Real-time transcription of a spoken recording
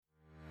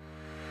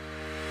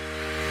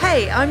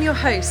Hey, I'm your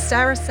host,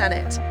 Sarah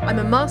Sennett. I'm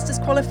a Masters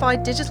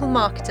Qualified Digital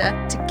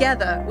Marketer.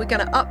 Together, we're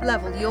going to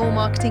up-level your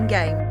marketing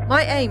game.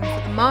 My aim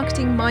for the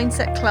Marketing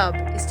Mindset Club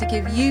is to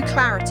give you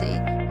clarity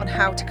on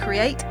how to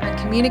create and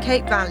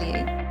communicate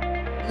value.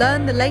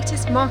 Learn the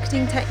latest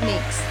marketing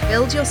techniques,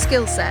 build your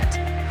skill set,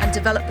 and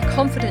develop the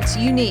confidence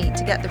you need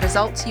to get the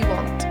results you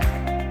want.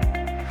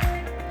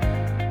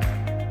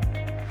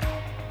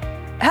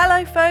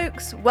 Hello,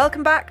 folks.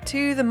 Welcome back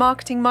to the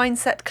Marketing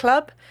Mindset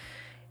Club.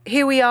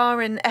 Here we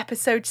are in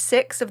episode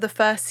 6 of the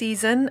first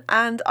season,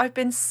 and I've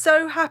been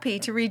so happy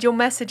to read your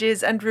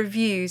messages and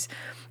reviews.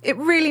 It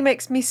really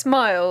makes me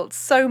smile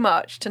so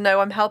much to know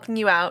I'm helping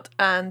you out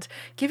and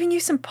giving you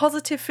some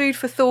positive food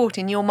for thought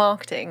in your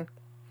marketing.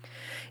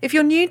 If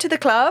you're new to the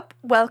club,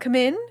 welcome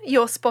in.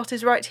 Your spot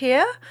is right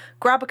here.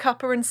 Grab a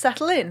cuppa and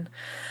settle in.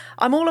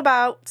 I'm all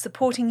about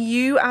supporting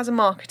you as a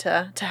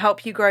marketer to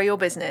help you grow your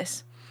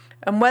business.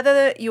 And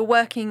whether you're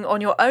working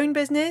on your own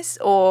business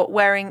or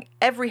wearing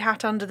every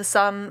hat under the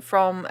sun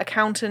from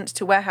accountant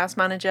to warehouse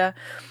manager,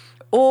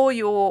 or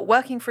you're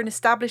working for an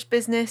established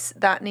business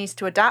that needs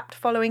to adapt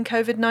following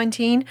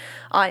COVID-19,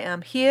 I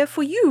am here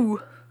for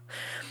you.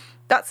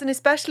 That's an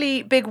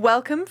especially big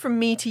welcome from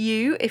me to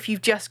you if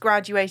you've just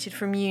graduated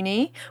from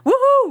uni.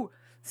 Woohoo!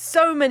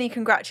 So many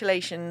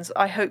congratulations.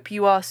 I hope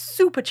you are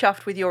super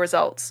chuffed with your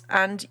results,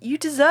 and you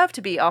deserve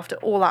to be after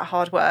all that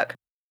hard work.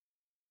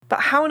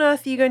 But how on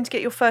earth are you going to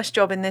get your first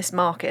job in this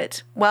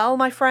market? Well,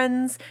 my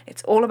friends,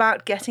 it's all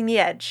about getting the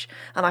edge,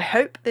 and I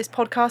hope this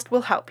podcast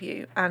will help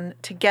you,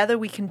 and together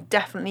we can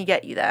definitely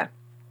get you there.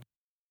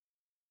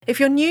 If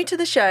you're new to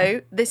the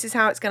show, this is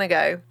how it's going to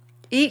go.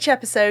 Each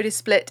episode is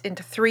split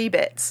into 3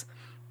 bits.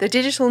 The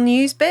digital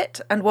news bit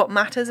and what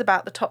matters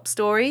about the top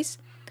stories.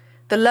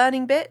 The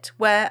learning bit,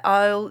 where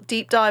I'll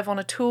deep dive on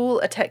a tool,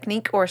 a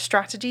technique, or a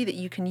strategy that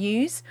you can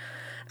use.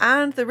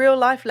 And the real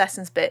life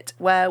lessons bit,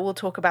 where we'll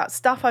talk about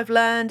stuff I've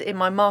learned in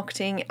my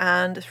marketing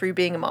and through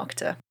being a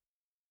marketer.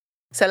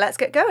 So let's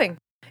get going.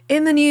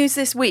 In the news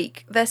this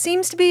week, there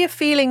seems to be a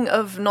feeling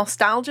of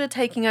nostalgia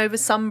taking over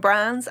some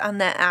brands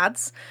and their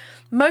ads,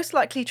 most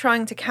likely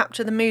trying to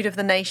capture the mood of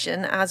the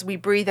nation as we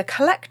breathe a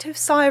collective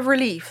sigh of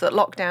relief that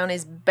lockdown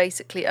is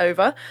basically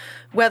over.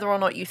 Whether or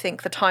not you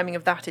think the timing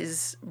of that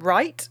is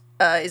right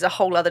is a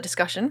whole other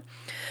discussion.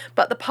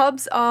 But the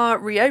pubs are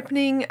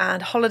reopening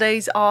and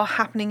holidays are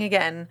happening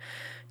again.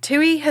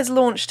 TUI has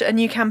launched a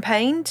new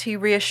campaign to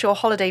reassure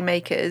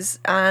holidaymakers,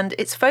 and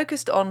it's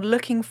focused on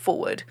looking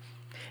forward.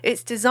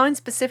 It's designed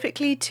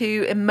specifically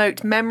to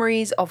emote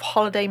memories of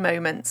holiday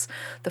moments,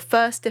 the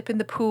first dip in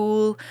the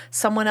pool,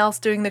 someone else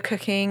doing the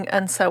cooking,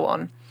 and so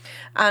on.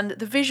 And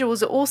the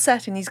visuals are all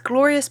set in these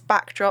glorious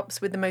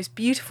backdrops with the most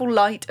beautiful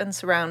light and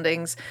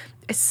surroundings.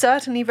 It's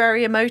certainly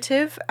very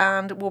emotive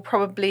and will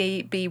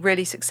probably be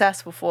really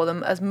successful for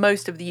them, as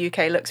most of the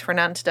UK looks for an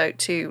antidote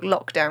to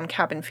lockdown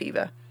cabin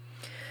fever.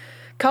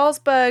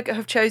 Carlsberg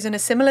have chosen a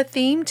similar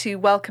theme to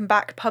welcome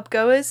back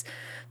pubgoers.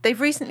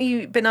 They've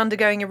recently been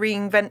undergoing a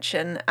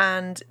reinvention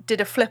and did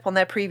a flip on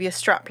their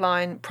previous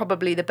strapline,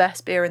 probably the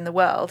best beer in the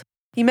world.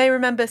 You may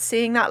remember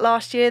seeing that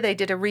last year. They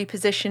did a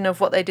reposition of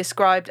what they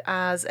described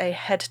as a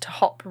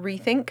head-to-hop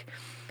rethink.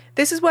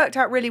 This has worked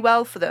out really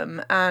well for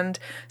them, and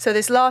so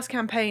this last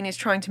campaign is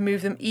trying to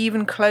move them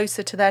even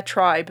closer to their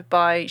tribe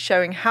by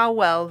showing how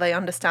well they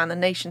understand the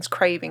nation's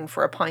craving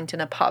for a pint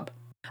in a pub.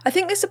 I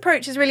think this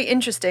approach is really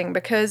interesting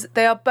because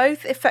they are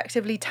both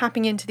effectively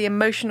tapping into the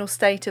emotional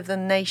state of the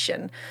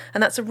nation,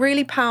 and that's a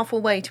really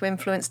powerful way to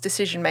influence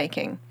decision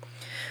making.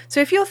 So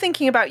if you're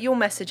thinking about your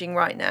messaging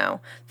right now,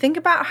 think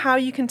about how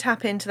you can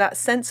tap into that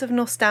sense of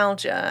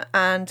nostalgia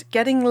and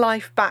getting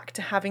life back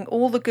to having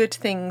all the good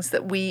things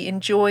that we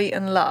enjoy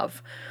and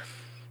love.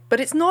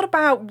 But it's not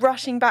about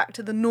rushing back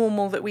to the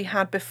normal that we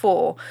had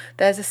before.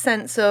 There's a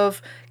sense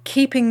of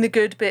keeping the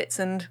good bits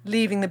and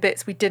leaving the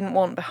bits we didn't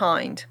want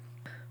behind.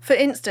 For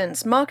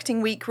instance,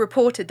 Marketing Week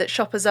reported that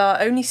shoppers are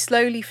only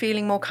slowly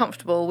feeling more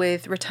comfortable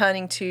with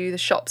returning to the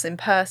shops in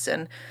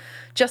person.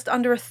 Just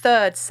under a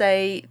third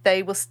say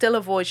they will still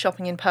avoid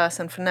shopping in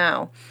person for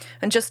now,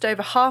 and just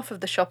over half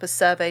of the shoppers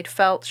surveyed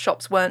felt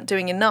shops weren't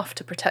doing enough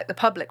to protect the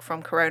public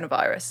from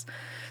coronavirus.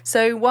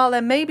 So while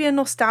there may be a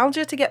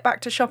nostalgia to get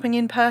back to shopping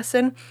in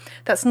person,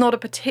 that's not a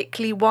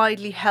particularly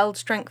widely held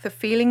strength of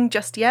feeling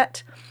just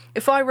yet.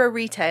 If I were a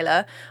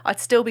retailer, I'd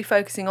still be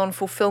focusing on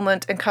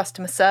fulfillment and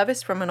customer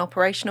service from an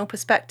operational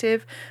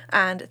perspective,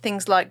 and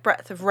things like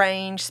breadth of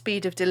range,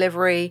 speed of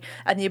delivery,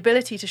 and the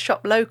ability to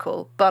shop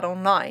local, but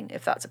online,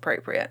 if that's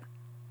appropriate.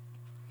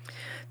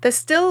 There's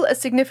still a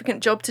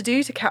significant job to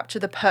do to capture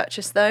the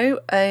purchase,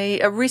 though.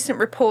 A recent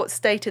report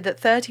stated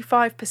that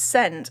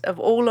 35% of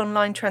all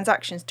online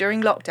transactions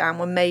during lockdown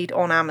were made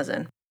on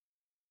Amazon.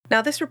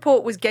 Now, this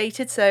report was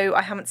gated, so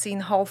I haven't seen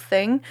the whole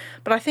thing,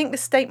 but I think the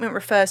statement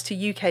refers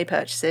to UK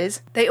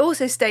purchases. They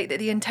also state that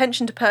the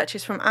intention to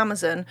purchase from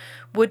Amazon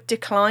would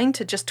decline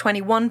to just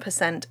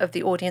 21% of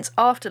the audience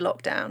after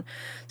lockdown.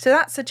 So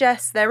that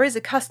suggests there is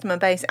a customer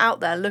base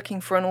out there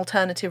looking for an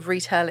alternative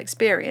retail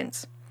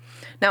experience.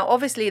 Now,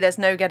 obviously, there's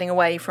no getting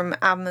away from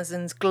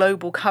Amazon's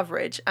global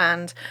coverage,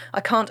 and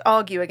I can't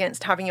argue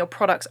against having your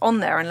products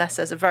on there unless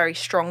there's a very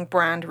strong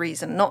brand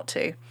reason not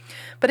to.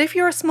 But if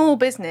you're a small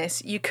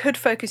business, you could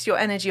focus your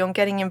energy on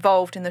getting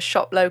involved in the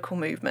shop local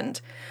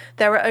movement.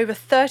 There are over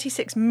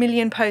 36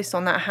 million posts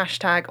on that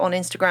hashtag on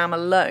Instagram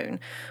alone,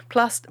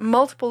 plus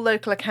multiple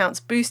local accounts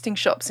boosting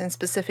shops in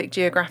specific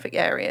geographic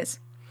areas.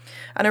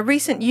 And a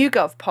recent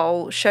YouGov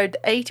poll showed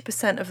that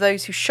 80% of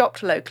those who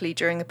shopped locally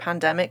during the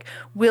pandemic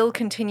will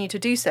continue to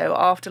do so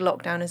after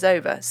lockdown is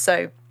over,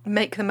 so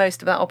make the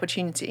most of that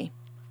opportunity.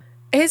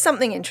 Here's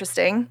something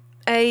interesting.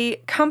 A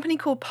company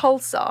called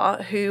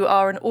Pulsar, who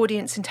are an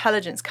audience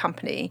intelligence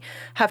company,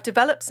 have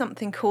developed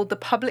something called the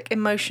Public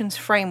Emotions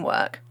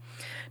Framework.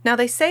 Now,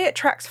 they say it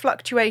tracks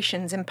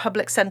fluctuations in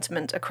public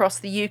sentiment across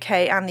the UK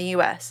and the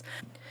US,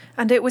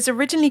 and it was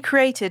originally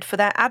created for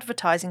their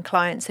advertising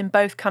clients in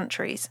both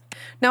countries.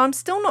 Now, I'm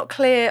still not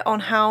clear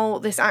on how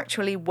this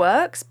actually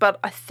works, but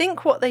I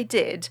think what they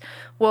did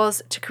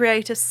was to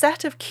create a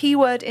set of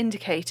keyword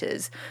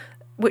indicators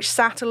which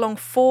sat along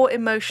 4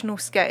 emotional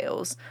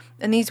scales,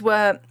 and these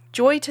were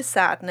joy to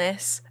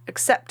sadness,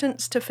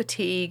 acceptance to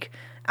fatigue,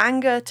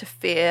 anger to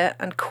fear,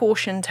 and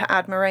caution to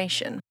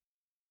admiration.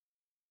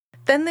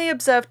 Then they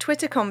observed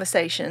Twitter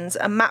conversations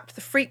and mapped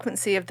the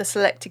frequency of the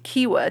selected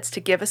keywords to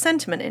give a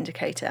sentiment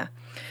indicator.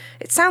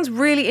 It sounds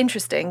really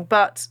interesting,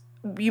 but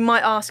you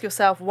might ask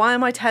yourself, why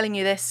am I telling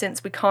you this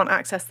since we can't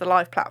access the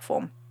live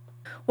platform?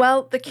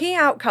 Well, the key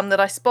outcome that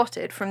I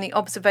spotted from the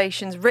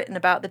observations written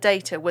about the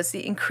data was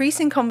the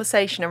increasing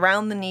conversation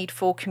around the need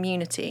for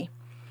community.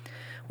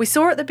 We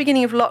saw at the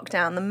beginning of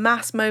lockdown the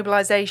mass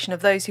mobilisation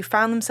of those who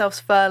found themselves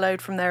furloughed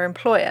from their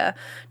employer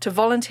to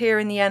volunteer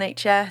in the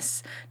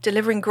NHS,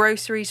 delivering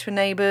groceries for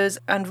neighbours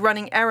and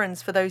running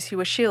errands for those who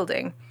were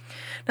shielding.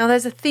 Now,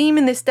 there's a theme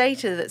in this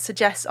data that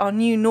suggests our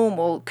new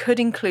normal could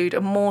include a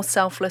more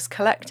selfless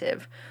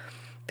collective.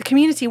 The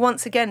community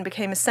once again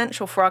became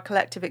essential for our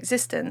collective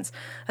existence,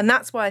 and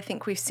that's why I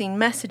think we've seen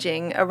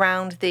messaging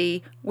around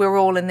the "we're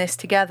all in this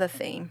together"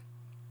 theme.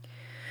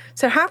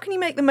 So how can you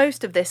make the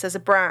most of this as a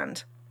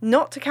brand?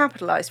 Not to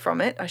capitalise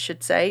from it, I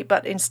should say,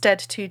 but instead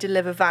to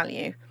deliver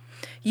value.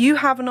 You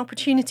have an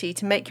opportunity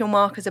to make your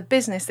mark as a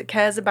business that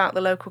cares about the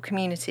local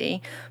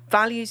community,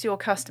 values your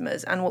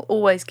customers, and will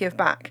always give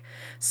back.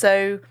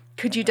 So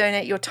could you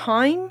donate your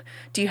time?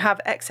 Do you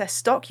have excess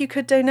stock you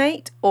could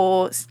donate,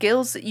 or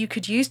skills that you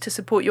could use to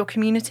support your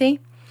community?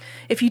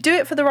 If you do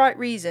it for the right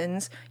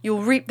reasons,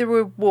 you'll reap the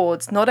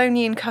rewards not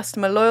only in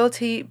customer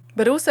loyalty,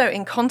 but also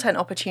in content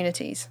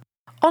opportunities.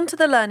 On to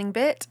the learning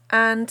bit,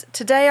 and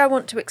today I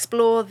want to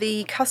explore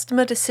the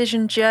customer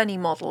decision journey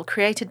model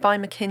created by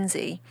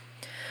McKinsey.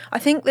 I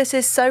think this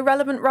is so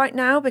relevant right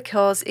now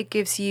because it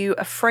gives you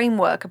a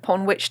framework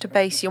upon which to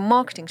base your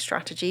marketing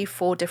strategy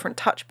for different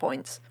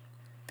touchpoints.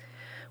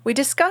 We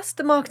discussed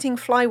the marketing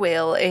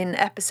flywheel in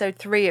episode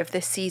 3 of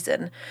this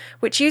season,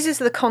 which uses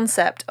the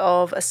concept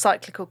of a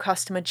cyclical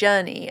customer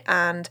journey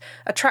and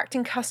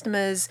attracting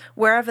customers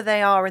wherever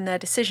they are in their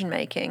decision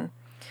making.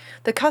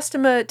 The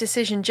customer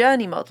decision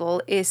journey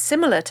model is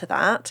similar to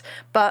that,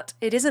 but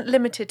it isn't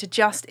limited to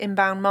just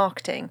inbound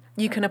marketing.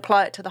 You can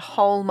apply it to the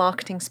whole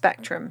marketing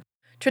spectrum.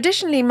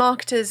 Traditionally,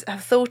 marketers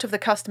have thought of the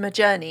customer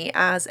journey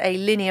as a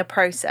linear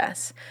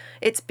process.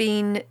 It's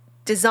been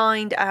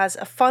designed as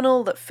a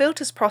funnel that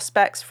filters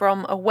prospects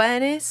from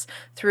awareness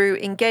through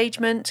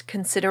engagement,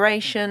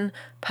 consideration,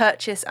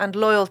 purchase, and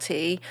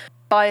loyalty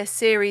by a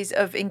series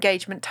of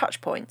engagement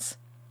touchpoints.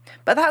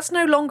 But that's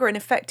no longer an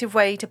effective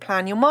way to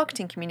plan your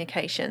marketing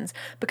communications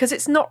because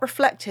it's not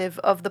reflective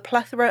of the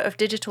plethora of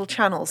digital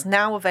channels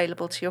now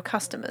available to your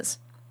customers.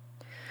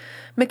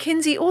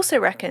 McKinsey also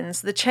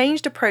reckons the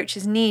changed approach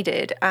is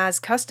needed as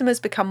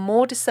customers become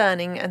more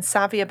discerning and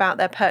savvy about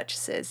their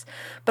purchases,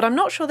 but I'm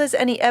not sure there's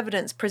any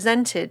evidence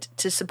presented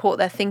to support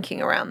their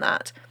thinking around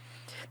that.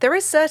 There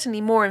is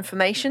certainly more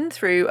information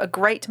through a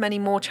great many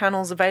more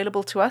channels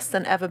available to us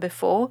than ever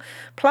before,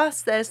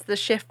 plus there's the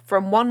shift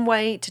from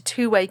one-way to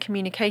two-way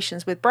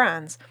communications with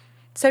brands.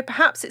 So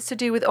perhaps it's to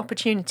do with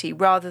opportunity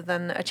rather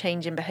than a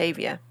change in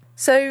behaviour.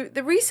 So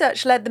the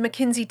research led the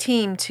McKinsey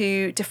team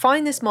to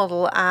define this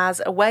model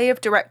as a way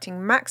of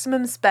directing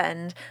maximum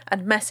spend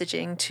and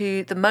messaging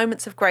to the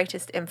moments of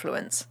greatest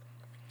influence.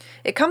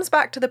 It comes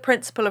back to the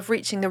principle of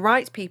reaching the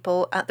right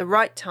people at the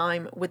right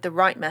time with the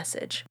right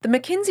message. The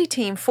McKinsey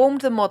team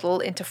formed the model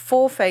into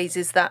 4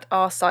 phases that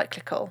are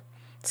cyclical.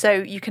 So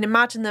you can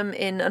imagine them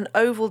in an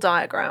oval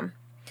diagram.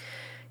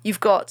 You've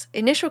got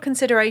initial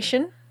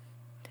consideration,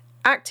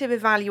 active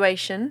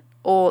evaluation,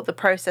 or the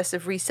process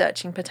of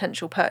researching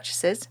potential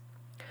purchases,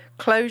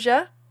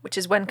 closure, which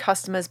is when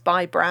customers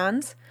buy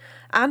brands,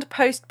 and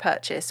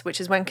post-purchase, which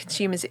is when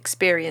consumers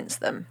experience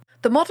them.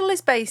 The model is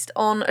based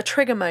on a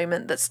trigger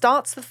moment that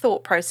starts the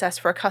thought process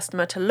for a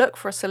customer to look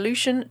for a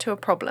solution to a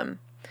problem.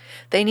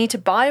 They need to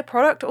buy a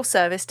product or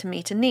service to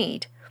meet a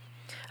need.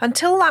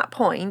 Until that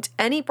point,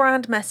 any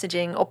brand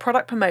messaging or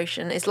product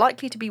promotion is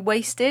likely to be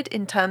wasted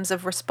in terms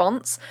of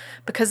response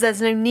because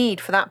there's no need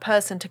for that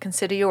person to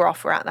consider your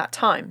offer at that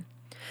time.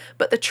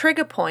 But the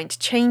trigger point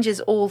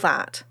changes all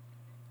that.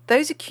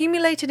 Those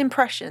accumulated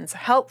impressions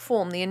help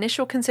form the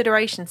initial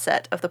consideration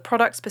set of the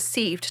products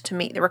perceived to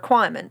meet the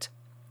requirement.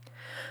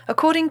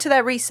 According to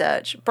their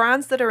research,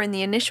 brands that are in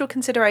the initial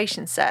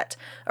consideration set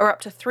are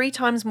up to 3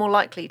 times more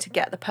likely to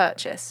get the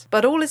purchase.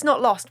 But all is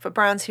not lost for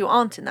brands who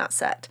aren't in that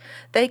set.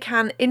 They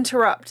can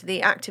interrupt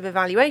the active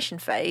evaluation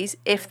phase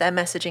if their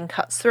messaging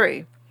cuts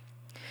through.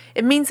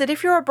 It means that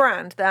if you're a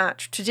brand that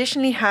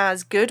traditionally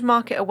has good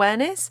market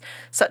awareness,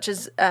 such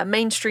as a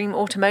mainstream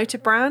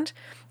automotive brand,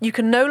 you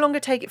can no longer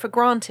take it for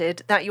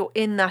granted that you're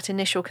in that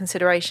initial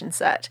consideration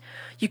set.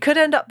 You could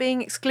end up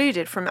being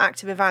excluded from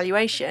active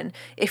evaluation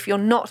if you're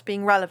not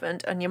being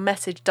relevant and your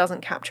message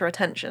doesn't capture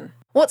attention.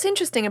 What's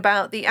interesting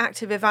about the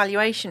active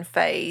evaluation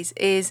phase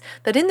is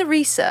that in the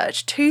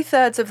research,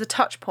 2/3 of the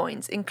touch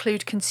points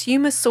include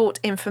consumer-sought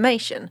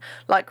information,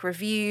 like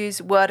reviews,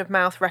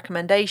 word-of-mouth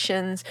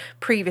recommendations,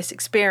 previous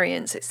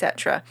experience,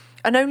 etc.,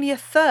 and only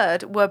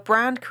 1/3 were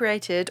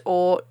brand-created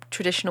or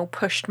traditional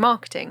pushed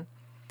marketing.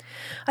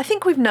 I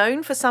think we've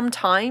known for some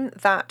time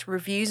that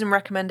reviews and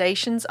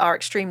recommendations are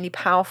extremely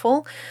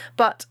powerful,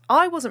 but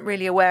I wasn't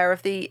really aware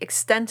of the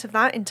extent of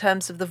that in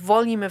terms of the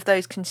volume of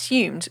those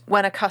consumed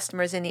when a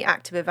customer is in the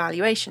active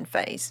evaluation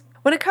phase.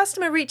 When a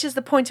customer reaches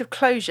the point of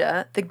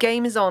closure, the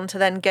game is on to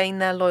then gain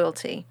their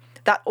loyalty.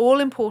 That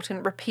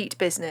all-important repeat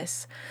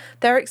business.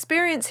 Their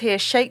experience here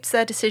shapes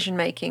their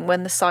decision-making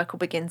when the cycle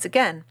begins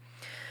again.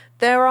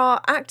 There are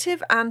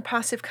active and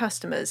passive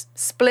customers,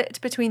 split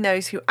between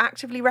those who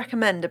actively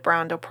recommend a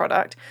brand or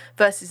product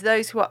versus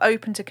those who are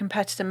open to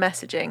competitor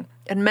messaging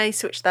and may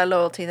switch their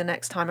loyalty the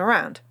next time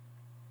around.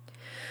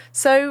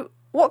 So,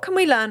 what can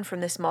we learn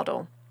from this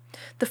model?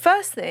 The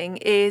first thing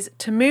is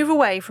to move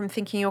away from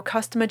thinking your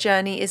customer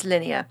journey is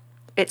linear.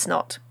 It's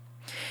not.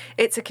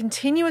 It's a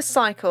continuous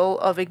cycle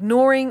of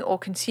ignoring or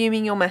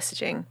consuming your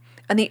messaging,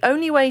 and the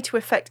only way to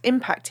effect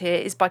impact here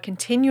is by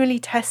continually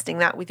testing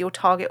that with your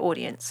target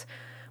audience.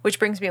 Which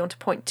brings me on to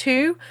point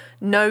 2,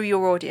 know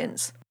your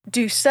audience.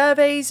 Do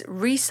surveys,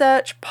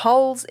 research,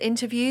 polls,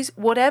 interviews,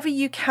 whatever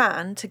you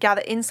can to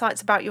gather insights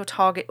about your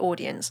target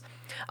audience.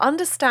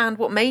 Understand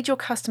what made your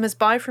customers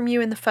buy from you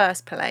in the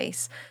first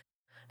place.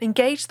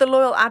 Engage the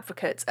loyal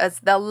advocates as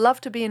they'll love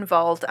to be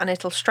involved and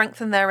it'll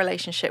strengthen their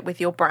relationship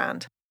with your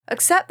brand.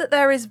 Accept that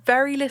there is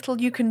very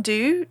little you can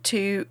do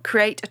to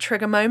create a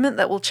trigger moment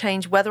that will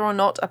change whether or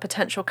not a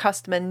potential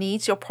customer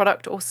needs your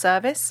product or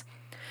service.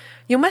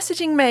 Your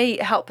messaging may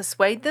help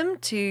persuade them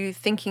to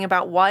thinking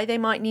about why they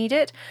might need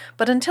it,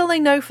 but until they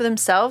know for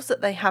themselves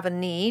that they have a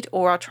need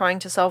or are trying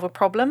to solve a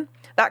problem,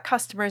 that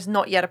customer is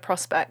not yet a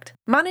prospect.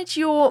 Manage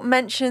your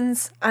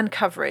mentions and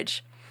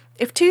coverage.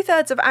 If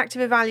 2/3 of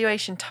active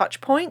evaluation touch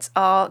points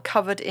are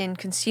covered in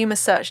consumer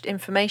searched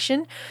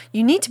information,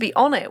 you need to be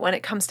on it when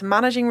it comes to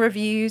managing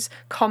reviews,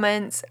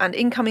 comments, and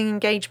incoming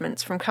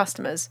engagements from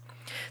customers.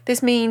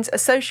 This means a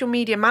social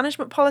media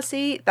management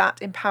policy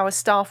that empowers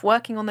staff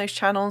working on those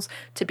channels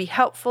to be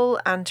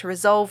helpful and to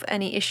resolve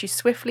any issues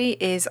swiftly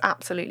is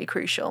absolutely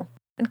crucial.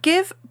 And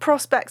give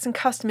prospects and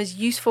customers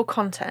useful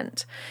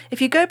content. If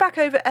you go back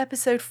over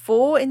episode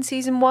 4 in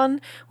season 1,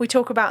 we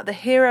talk about the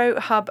Hero,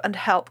 Hub and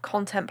Help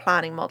content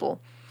planning model.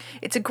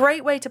 It's a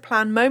great way to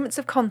plan moments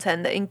of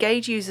content that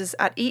engage users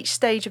at each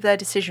stage of their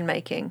decision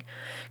making.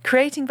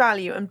 Creating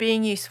value and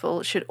being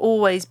useful should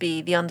always be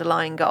the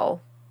underlying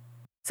goal.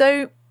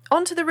 So,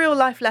 on to the real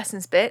life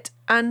lessons bit,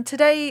 and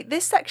today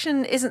this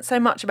section isn't so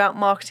much about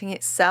marketing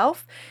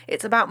itself,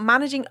 it's about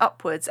managing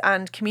upwards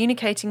and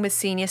communicating with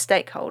senior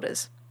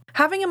stakeholders.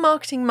 Having a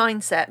marketing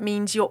mindset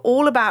means you're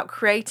all about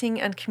creating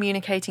and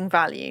communicating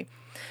value,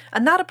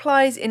 and that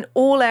applies in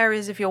all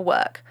areas of your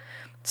work.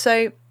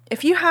 So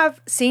if you have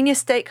senior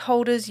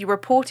stakeholders you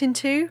report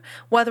into,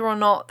 whether or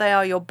not they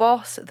are your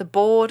boss, the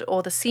board,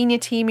 or the senior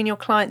team in your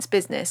client's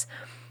business,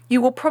 you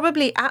will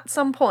probably at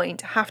some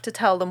point have to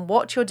tell them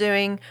what you're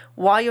doing,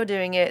 why you're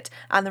doing it,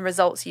 and the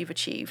results you've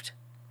achieved.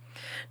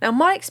 Now,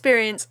 my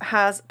experience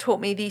has taught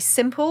me these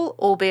simple,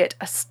 albeit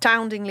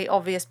astoundingly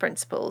obvious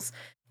principles.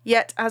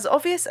 Yet, as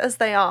obvious as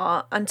they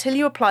are, until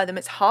you apply them,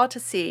 it's hard to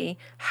see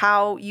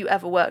how you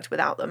ever worked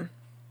without them.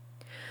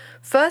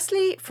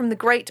 Firstly, from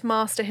the great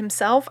master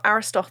himself,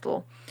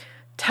 Aristotle,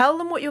 tell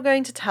them what you're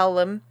going to tell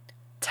them,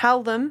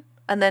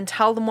 and then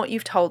tell them what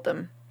you've told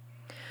them.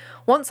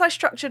 Once I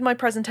structured my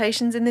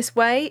presentations in this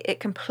way, it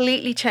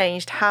completely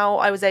changed how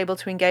I was able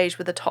to engage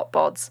with the top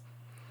bods.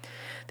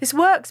 This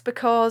works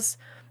because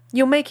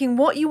you're making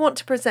what you want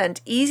to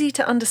present easy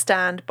to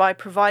understand by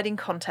providing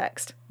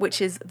context, which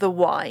is the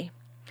why.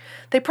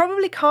 They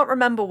probably can't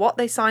remember what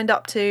they signed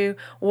up to,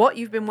 what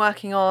you've been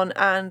working on,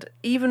 and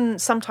even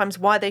sometimes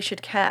why they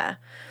should care.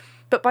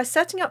 But by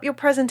setting up your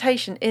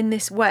presentation in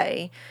this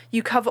way,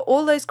 you cover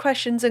all those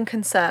questions and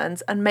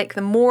concerns and make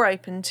them more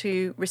open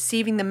to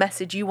receiving the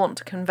message you want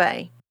to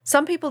convey.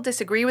 Some people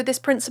disagree with this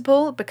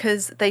principle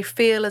because they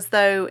feel as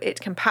though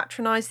it can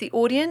patronize the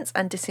audience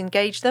and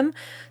disengage them.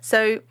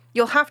 So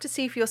you'll have to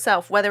see for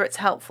yourself whether it's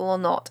helpful or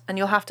not, and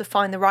you'll have to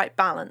find the right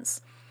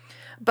balance.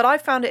 But I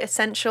found it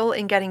essential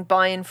in getting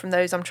buy-in from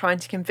those I'm trying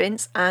to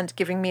convince and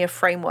giving me a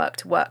framework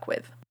to work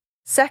with.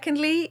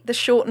 Secondly, the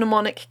short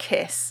mnemonic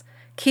KISS.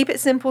 keep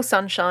it simple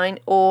sunshine,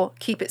 or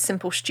keep it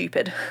simple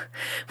stupid.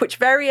 Which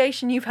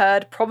variation you've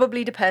heard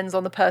probably depends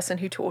on the person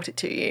who taught it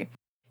to you.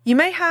 You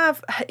may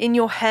have in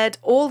your head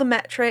all the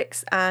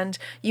metrics, and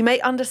you may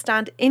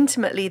understand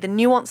intimately the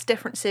nuanced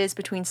differences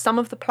between some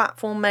of the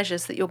platform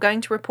measures that you're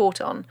going to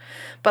report on,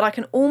 but I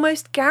can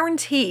almost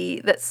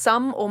guarantee that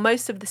some or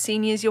most of the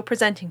seniors you're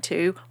presenting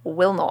to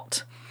will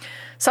not.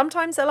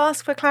 Sometimes they'll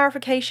ask for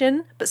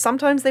clarification, but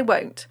sometimes they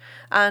won't.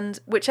 And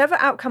whichever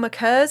outcome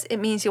occurs, it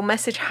means your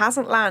message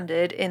hasn't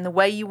landed in the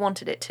way you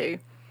wanted it to.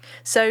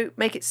 So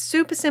make it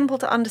super simple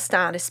to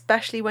understand,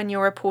 especially when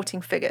you're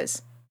reporting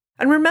figures.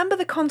 And remember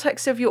the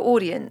context of your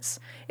audience.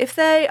 If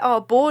they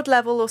are board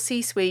level or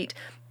C-suite,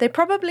 they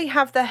probably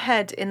have their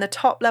head in the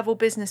top level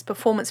business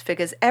performance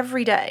figures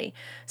every day.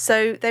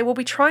 So they will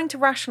be trying to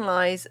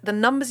rationalize the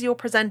numbers you're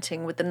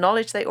presenting with the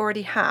knowledge they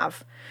already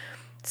have.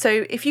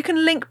 So if you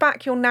can link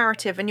back your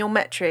narrative and your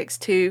metrics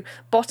to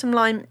bottom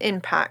line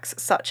impacts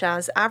such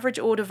as average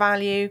order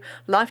value,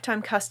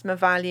 lifetime customer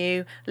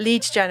value,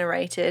 leads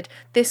generated,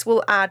 this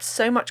will add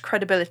so much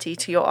credibility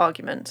to your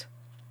argument.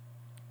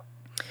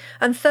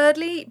 And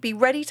thirdly, be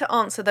ready to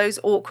answer those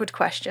awkward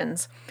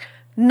questions.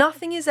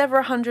 Nothing is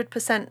ever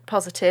 100%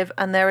 positive,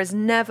 and there is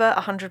never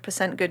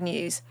 100% good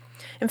news.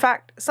 In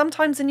fact,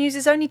 sometimes the news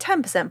is only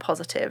 10%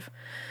 positive.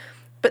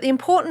 But the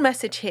important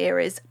message here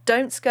is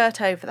don't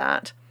skirt over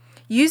that.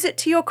 Use it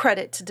to your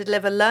credit to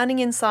deliver learning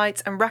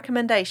insights and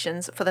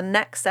recommendations for the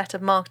next set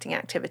of marketing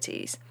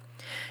activities.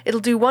 It'll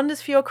do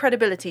wonders for your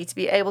credibility to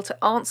be able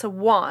to answer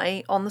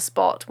why on the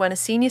spot when a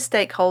senior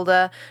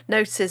stakeholder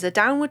notices a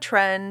downward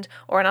trend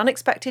or an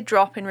unexpected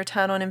drop in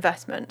return on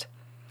investment.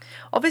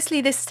 Obviously,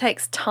 this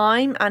takes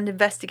time and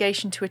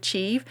investigation to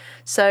achieve,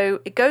 so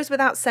it goes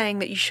without saying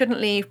that you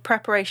shouldn't leave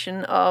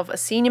preparation of a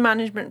senior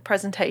management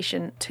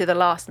presentation to the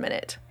last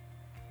minute.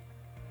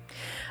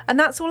 And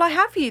that's all I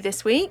have for you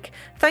this week.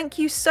 Thank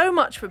you so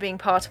much for being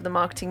part of the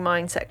Marketing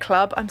Mindset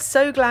Club. I'm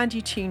so glad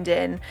you tuned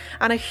in.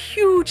 And a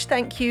huge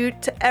thank you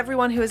to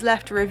everyone who has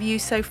left a review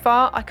so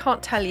far. I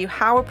can't tell you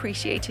how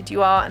appreciated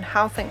you are and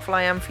how thankful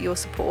I am for your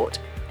support.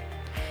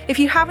 If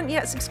you haven't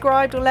yet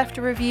subscribed or left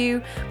a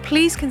review,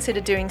 please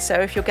consider doing so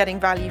if you're getting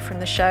value from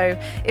the show.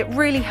 It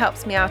really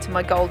helps me out in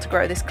my goal to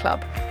grow this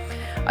club.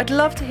 I'd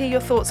love to hear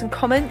your thoughts and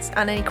comments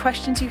and any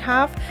questions you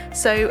have,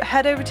 so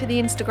head over to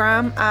the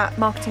Instagram at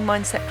Marketing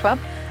Mindset Club,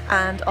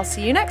 and I'll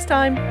see you next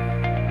time.